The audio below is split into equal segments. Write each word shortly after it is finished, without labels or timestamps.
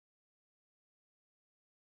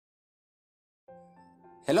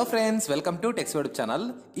Hello friends, welcome to tax YouTube channel.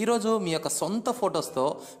 ఈరోజు మీ యొక్క సొంత ఫొటోస్తో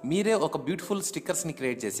మీరే ఒక బ్యూటిఫుల్ స్టిక్కర్స్ని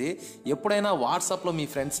క్రియేట్ చేసి ఎప్పుడైనా వాట్సాప్లో మీ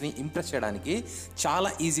ఫ్రెండ్స్ని ఇంప్రెస్ చేయడానికి చాలా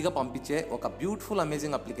ఈజీగా పంపించే ఒక బ్యూటిఫుల్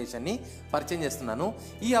అమేజింగ్ అప్లికేషన్ని పరిచయం చేస్తున్నాను.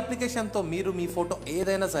 ఈ అప్లికేషన్తో మీరు మీ ఫోటో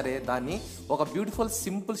ఏదైనా సరే దాన్ని ఒక బ్యూటిఫుల్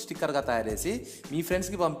సింపుల్ స్టిక్కర్గా తయారు చేసి మీ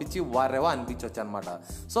ఫ్రెండ్స్కి పంపించి వారేవో అనిపించవచ్చు అనమాట.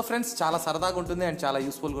 సో ఫ్రెండ్స్, చాలా సరదాగా ఉంటుంది అండ్ చాలా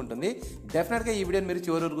యూస్ఫుల్గా ఉంటుంది. డెఫినెట్గా ఈ వీడియోని మీరు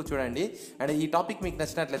చివరి వరకు చూడండి. అండ్ ఈ టాపిక్ మీకు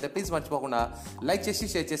నచ్చినట్లయితే ప్లీజ్ మర్చిపోకుండా లైక్ చేసి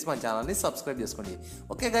షేర్ చేసి మన ఛానల్ని సబ్స్క్రైబ్ చేసుకోండి.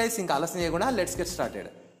 ఓకే గైస్, ఇంకా ఆలస్యం చేయకుండా let's get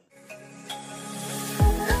started.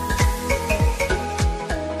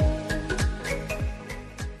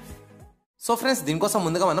 So friends, దీనికోసం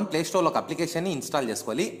ముందుగా మనం ప్లే స్టోర్లో ఒక అప్లికేషన్ని ఇన్స్టాల్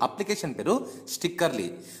చేసుకోవాలి. అప్లికేషన్ పేరు స్టిక్కర్లీ.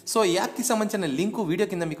 సో ఈ యాప్కి సంబంధించిన లింక్ వీడియో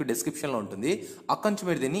కింద మీకు డిస్క్రిప్షన్లో ఉంటుంది. అక్కడి నుంచి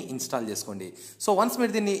మీరు దీన్ని ఇన్స్టాల్ చేసుకోండి. సో వన్స్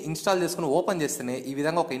మీరు దీన్ని ఇన్స్టాల్ చేసుకుని ఓపెన్ చేస్తేనే ఈ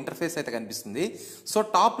విధంగా ఒక ఇంటర్ఫేస్ అయితే కనిపిస్తుంది. సో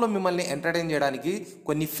టాప్లో మిమ్మల్ని ఎంటర్టైన్ చేయడానికి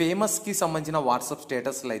కొన్ని ఫేమస్కి సంబంధించిన వాట్సాప్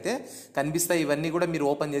స్టేటస్లు అయితే కనిపిస్తాయి. ఇవన్నీ కూడా మీరు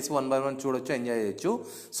ఓపెన్ చేసి వన్ బై వన్ చూడొచ్చు, ఎంజాయ్ చేయొచ్చు.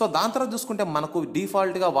 సో దాని తర్వాత చూసుకుంటే మనకు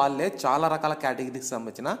డిఫాల్ట్గా వాళ్ళే చాలా రకాల కేటగిరీకి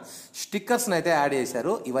సంబంధించిన స్టిక్కర్స్ని అయితే యాడ్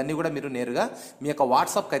చేశారు. ఇవన్నీ కూడా మీరు నేరుగా మీ యొక్క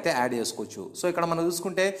వాట్సాప్కి అయితే యాడ్ చేసుకోవచ్చు. సో ఇక్కడ మనం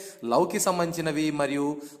చూసుకుంటే లవ్కి సంబంధించినవి మరియు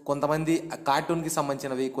కొంతమంది కార్టూన్కి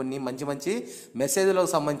సంబంధించినవి, కొన్ని మంచి మంచి మెసేజ్లకు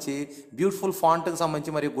సంబంధించి బ్యూటిఫుల్ ఫాంట్కి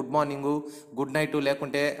సంబంధించి మరియు గుడ్ మార్నింగ్, గుడ్ నైట్,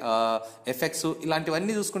 లేకుంటే ఎఫెక్ట్స్,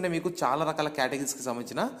 ఇలాంటివన్నీ చూసుకుంటే మీకు చాలా రకాల కేటగిరీస్కి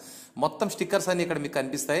సంబంధించిన మొత్తం స్టిక్కర్స్ అన్ని ఇక్కడ మీకు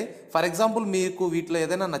కనిపిస్తాయి. ఫర్ ఎగ్జాంపుల్, మీకు వీటిలో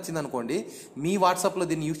ఏదైనా నచ్చింది అనుకోండి, మీ వాట్సాప్లో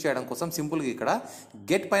దీన్ని యూజ్ చేయడం కోసం సింపుల్గా ఇక్కడ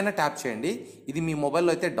గెట్ పైన ట్యాప్ చేయండి. ఇది మీ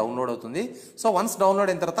మొబైల్లో అయితే డౌన్లోడ్ అవుతుంది. సో వన్స్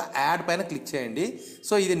డౌన్లోడ్ అయిన తర్వాత యాడ్ పైన క్లిక్ చేయండి.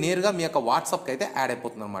 సో ఇది నేరుగా మీ యొక్క వాట్సాప్కి అయితే యాడ్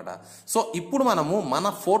అయిపోతుంది అనమాట. సో ఇప్పుడు మనము మన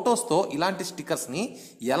ఫొటోస్తో ఇలాంటి స్టిక్కర్స్ని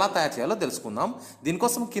ఎలా తయారు చేయాలో తెలుసుకుందాం.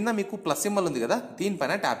 దీనికోసం కింద మీకు ప్లస్ సింబల్ ఉంది కదా,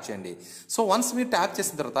 దీనిపైన ట్యాప్ చేయండి. సో వన్స్ మీరు ట్యాప్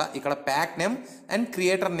చేసిన తర్వాత ఇక్కడ pack name and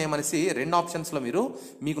creator name అనేసి రెండు ఆప్షన్స్లో మీరు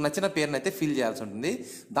మీకు నచ్చిన పేరుని అయితే ఫిల్ చేయాల్సి ఉంటుంది.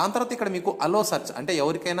 దాని తర్వాత ఇక్కడ మీకు అలో సర్చ్, అంటే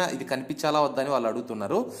ఎవరికైనా ఇది కనిపించాలా వద్దని వాళ్ళు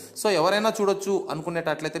అడుగుతున్నారు. సో ఎవరైనా చూడొచ్చు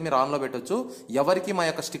అనుకునేటట్లయితే మీరు ఆన్లో పెట్టవచ్చు. ఎవరికి మా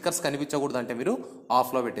యొక్క స్టిక్కర్స్ కనిపించకూడదు అంటే మీరు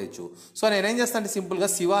ఆఫ్లో పెట్టవచ్చు. సో నేనేం చేస్తాను అంటే సింపుల్గా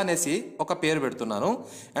శివ అనేసి ఒక పేరు పెడుతున్నాను.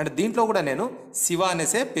 అండ్ దీంట్లో కూడా నేను శివ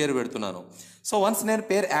అనేసే పేరు పెడుతున్నాను. సో వన్స్ నేను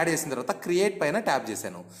పేరు యాడ్ చేసిన తర్వాత క్రియేట్ పైన ట్యాప్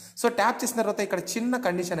చేశాను. సో ట్యాప్ చేసిన తర్వాత ఇక్కడ చిన్న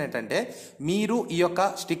కండిషన్ ఏంటంటే, మీరు ఈ యొక్క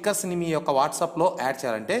స్టిక్కర్స్ని మీ యొక్క వాట్సాప్లో యాడ్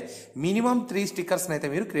చేయాలంటే మినిమం 3 స్టిక్కర్స్ని అయితే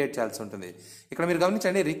మీరు క్రియేట్ చేయాల్సి ఉంటుంది. ఇక్కడ మీరు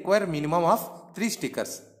గమనించండి, require minimum of 3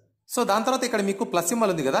 stickers. So దాని తర్వాత ఇక్కడ మీకు ప్లస్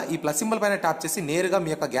సింబల్ ఉంది కదా, ఈ ప్లస్ సింబల్ పైన ట్యాప్ చేసి నేరుగా మీ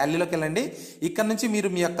యొక్క గ్యాలరీలోకి వెళ్ళండి. ఇక్కడ నుంచి మీరు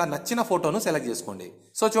మీ యొక్క నచ్చిన ఫోటోను సెలెక్ట్ చేసుకోండి.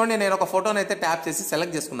 సో చూడండి, నేను ఒక ఫోటోను అయితే ట్యాప్ చేసి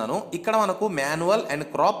సెలెక్ట్ చేసుకున్నాను. ఇక్కడ మనకు మాన్యువల్ అండ్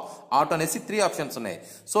క్రాప్, ఆటో అనేసి 3 ఆప్షన్స్ ఉన్నాయి.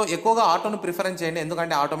 సో ఎక్కువగా ఆటోను ప్రిఫరెన్స్ చేయండి,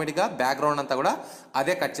 ఎందుకంటే ఆటోమేటిక్గా బ్యాక్గ్రౌండ్ అంతా కూడా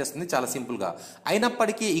అదే కట్ చేస్తుంది చాలా సింపుల్గా.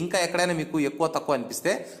 అయినప్పటికీ ఇంకా ఎక్కడైనా మీకు ఎక్కువ తక్కువ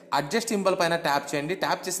అనిపిస్తే అడ్జస్ట్ సింబల్ పైన ట్యాప్ చేయండి.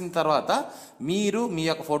 ట్యాప్ చేసిన తర్వాత మీరు మీ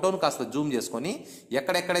యొక్క ఫోటోను కాస్త జూమ్ చేసుకొని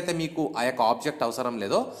ఎక్కడెక్కడైతే మీకు ఆ యొక్క ఆబ్జెక్ట్ అవసరం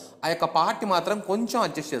లేదో ఆ యొక్క పార్ట్ మాత్రం కొంచెం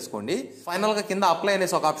అడ్జస్ట్ చేసుకోండి. ఫైనల్గా కింద అప్లై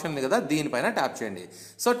అనేసి ఒక ఆప్షన్ ఉంది కదా, దీనిపైన ట్యాప్ చేయండి.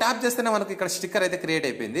 సో ట్యాప్ చేస్తేనే మనకు ఇక్కడ స్టిక్కర్ అయితే క్రియేట్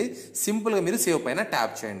అయిపోయింది. సింపుల్గా మీరు సేవ్ పైన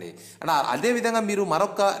ట్యాప్ చేయండి. అండ్ అదే విధంగా మీరు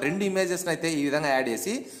మరొక 2 ఇమేజెస్ని అయితే ఈ విధంగా యాడ్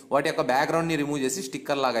చేసి వాటి యొక్క బ్యాక్గ్రౌండ్ని రిమూవ్ చేసి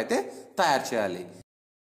స్టిక్కర్ లాగా అయితే తయారు చేయాలి.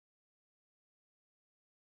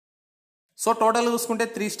 సో టోటల్ చూసుకుంటే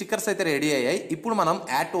 3 స్టిక్కర్స్ అయితే రెడీ అయ్యాయి. ఇప్పుడు మనం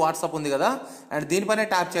యాడ్ టు వాట్సాప్ ఉంది కదా, అండ్ దీనిపైన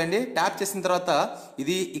ట్యాప్ చేయండి. ట్యాప్ చేసిన తర్వాత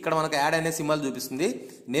ఇది ఇక్కడ మనకు యాడ్ అనే సింబల్ చూపిస్తుంది.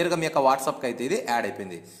 నేరుగా మీ యొక్క వాట్సాప్కి అయితే ఇది యాడ్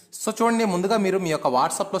అయిపోయింది. సో చూడండి, ముందుగా మీరు మీ యొక్క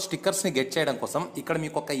వాట్సాప్లో స్టిక్కర్స్ని గెట్ చేయడం కోసం ఇక్కడ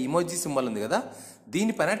మీకు ఒక ఇమోజీ సింబల్ ఉంది కదా,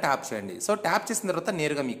 దీనిపైన ట్యాప్ చేయండి. సో ట్యాప్ చేసిన తర్వాత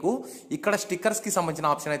నేరుగా మీకు ఇక్కడ స్టిక్కర్స్కి సంబంధించిన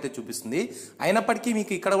ఆప్షన్ అయితే చూపిస్తుంది. అయినప్పటికీ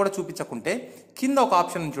మీకు ఇక్కడ కూడా చూపించకుంటే కింద ఒక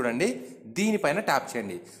ఆప్షన్ చూడండి, దీనిపైన ట్యాప్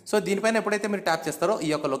చేయండి. సో దీనిపైన ఎప్పుడైతే మీరు ట్యాప్ చేస్తారో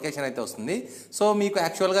ఈ యొక్క లొకేషన్ అయితే వస్తుంది. సో మీకు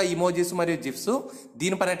యాక్చువల్గా ఇమోజీస్ మరియు జిఫ్స్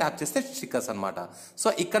దీనిపైన ట్యాప్ చేస్తే స్టిక్కర్స్ అనమాట. సో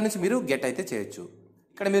ఇక్కడ నుంచి మీరు గెట్ అయితే చేయొచ్చు.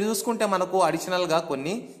 ఇక్కడ మీరు చూసుకుంటే మనకు అడిషనల్గా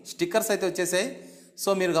కొన్ని స్టిక్కర్స్ అయితే వచ్చేసాయి. సో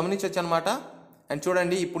మీరు గమనించవచ్చు అనమాట. అండ్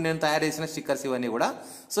చూడండి, ఇప్పుడు నేను తయారు చేసిన స్టిక్కర్స్ ఇవన్నీ కూడా.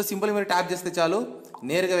 సో సింపుల్ మీరు ట్యాప్ చేస్తే చాలు,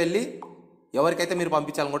 నేరుగా వెళ్ళి ఎవరికైతే మీరు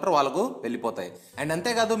పంపించాలనుకుంటారో వాళ్ళకు వెళ్ళిపోతాయి. అండ్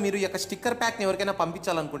అంతేకాదు, మీరు ఈ యొక్క స్టిక్కర్ ప్యాక్ని ఎవరికైనా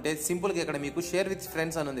పంపించాలనుకుంటే సింపుల్గా ఇక్కడ మీకు షేర్ విత్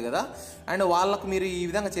ఫ్రెండ్స్ అని ఉంది కదా, అండ్ వాళ్ళకు మీరు ఈ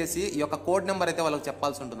విధంగా చేసి ఈ యొక్క కోడ్ నెంబర్ అయితే వాళ్ళకి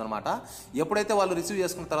చెప్పాల్సి ఉంటుంది అనమాట. ఎప్పుడైతే వాళ్ళు రిసీవ్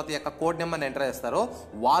చేసుకున్న తర్వాత ఈ యొక్క కోడ్ నెంబర్ని ఎంటర్ చేస్తారో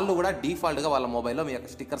వాళ్ళు కూడా డిఫాల్ట్గా వాళ్ళ మొబైల్లో మీ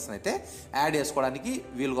యొక్క స్టిక్కర్స్ని అయితే యాడ్ చేసుకోవడానికి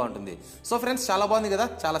వీలుగా ఉంటుంది. సో ఫ్రెండ్స్, చాలా బాగుంది కదా.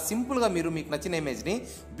 చాలా సింపుల్గా మీరు మీకు నచ్చిన ఇమేజ్ని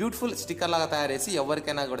బ్యూటిఫుల్ స్టిక్కర్ లాగా తయారు చేసి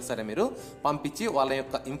ఎవరికైనా కూడా సరే మీరు పంపించి వాళ్ళ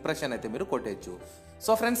యొక్క ఇంప్రెషన్ అయితే మీరు కొట్టేయచ్చు.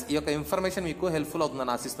 సో ఫ్రెండ్స్, ఈ యొక్క ఇన్ఫర్మేషన్ మీకు హెల్ప్ఫుల్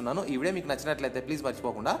అవుతుందని ఆశిస్తున్నాను. ఈ వీడియో మీకు నచ్చినట్లయితే ప్లీజ్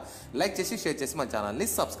మర్చిపోకుండా లైక్ చేసి షేర్ చేసి మన ఛానల్ని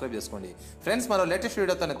సబ్స్క్రైబ్ చేసుకోండి. ఫ్రెండ్స్, మరో లేటెస్ట్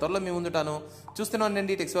వీడియోతో త్వరలో మీ ముందుంటాను. చూస్తూనే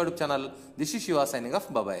ఉండండి tax YouTube channel. This is Shiva signing off.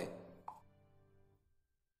 Bye.